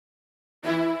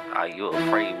You a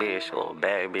free bitch, or a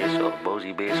bad bitch, or a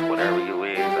bougie bitch, whatever you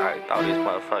is. Throw this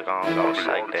motherfucker on, gon'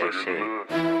 shake that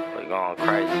shit. We going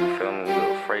crazy, you feel me?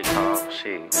 You a freak off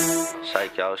shit.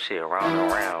 Shake your shit round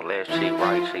and round, left cheek,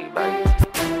 right cheek, baby.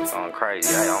 Going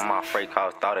crazy, on my freak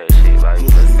off, throw that shit, baby.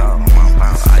 Let's go, on my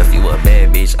mouth. If you a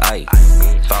bad bitch,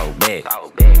 throw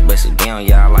back. Bust it down,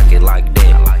 yeah, I like it like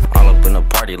that. All up in the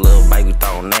party, little baby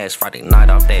throwin' ass. Friday night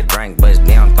off that drink, bust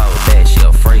down, throw that. She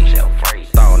a freak,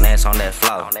 throwin' ass on that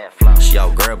floor. She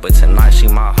your girl, but tonight she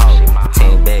my hoe.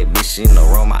 10 bad bitches in the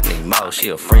room, I need more. She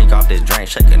a freak off this drink,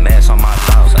 shaking ass on my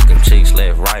dog. Suckin' cheeks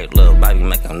left, right, little baby,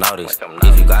 make them notice.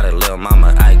 If you got a little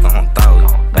mama, I gon' throw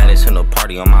it. Baddest in the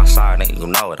party on my side, and you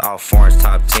know it. All foreigns,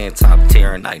 top 10, top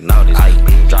tier, and they notice.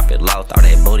 Drop it low, throw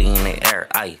that booty in the air.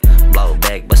 Blow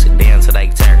back, bust it down till they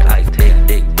tear. Big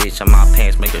dick bitch in my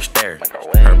pants, make her stare.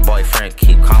 Her boyfriend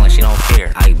keep calling, she don't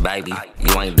care. Baby,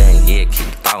 you ain't done yet, keep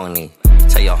throwing it.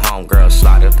 Tell your homegirl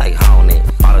slide if they hone it.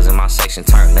 Bottles in my section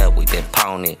turn up, we been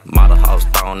pwn it. Model hoes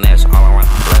throwing ass all around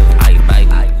the blood.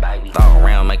 Baby, throw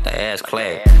around, make the ass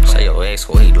clap. Say your ex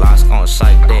who he lost, gon'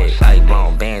 shake that.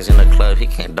 Blowing bands in the club, he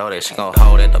can't do that. She gon'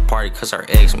 hold at the party cause her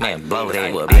ex man blow that.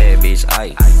 You a bad bitch,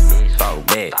 throw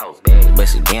back.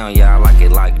 Bust it down, yeah, I like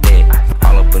it like that.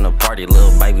 All up in the party,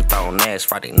 little baby throwing ass.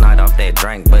 Friday night off that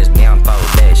drink, bust down, throw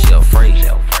that. She a freak,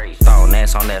 throwing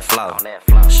ass on that floor.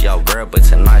 She your girl, but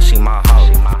tonight she my hoe.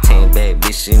 10 bad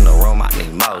bitches in the room, I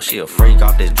need more. She a freak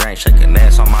off this drink, shaking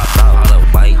ass on my dog. Hold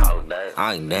up, wait,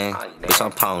 I ain't done. Bitch,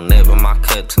 I'm pulling never my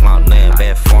cut till I'm done.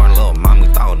 Bad foreign little mommy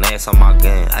throwing ass on my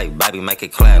gun. Baby, make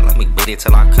it clap, let me beat it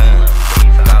till I come.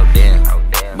 Go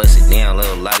down, bust it down,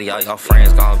 little lady. All your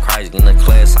friends gone crazy in the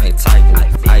class, I ain't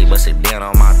typing. Bust it down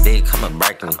on my dick, come and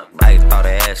break me. Throw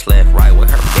the ass left, right with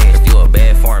her bed. If you a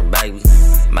bad foreign baby,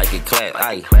 make it clap.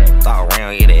 Throw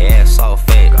around, get the ass so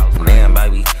fat. Damn,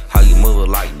 baby, how you move it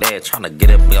like that? Tryna get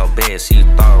up in your bed, see you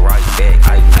throw it right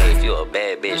back. If you a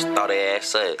bad bitch, throw that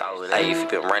ass up. If you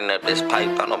been running up this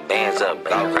pipe, throw them bands up.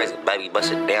 Go crazy, baby,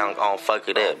 bust it down, gon' fuck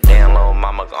it up. Damn, little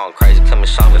mama gone crazy, come and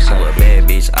show me some. You a bad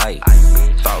bitch,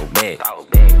 throw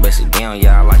back. Bust it down,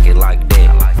 yeah, I like it like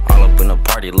that. All up in the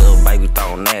party, little baby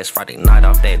throwing ass. Friday night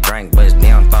off that drink, bust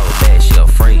down, throw that. She a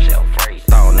freak,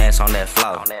 throwing ass on that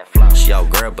floor. She your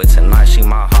girl, but tonight she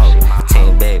my hoe.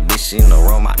 10 bad bitches in the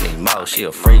room, I need more. She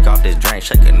a freak off this drink,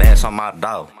 shaking ass on my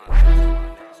dog.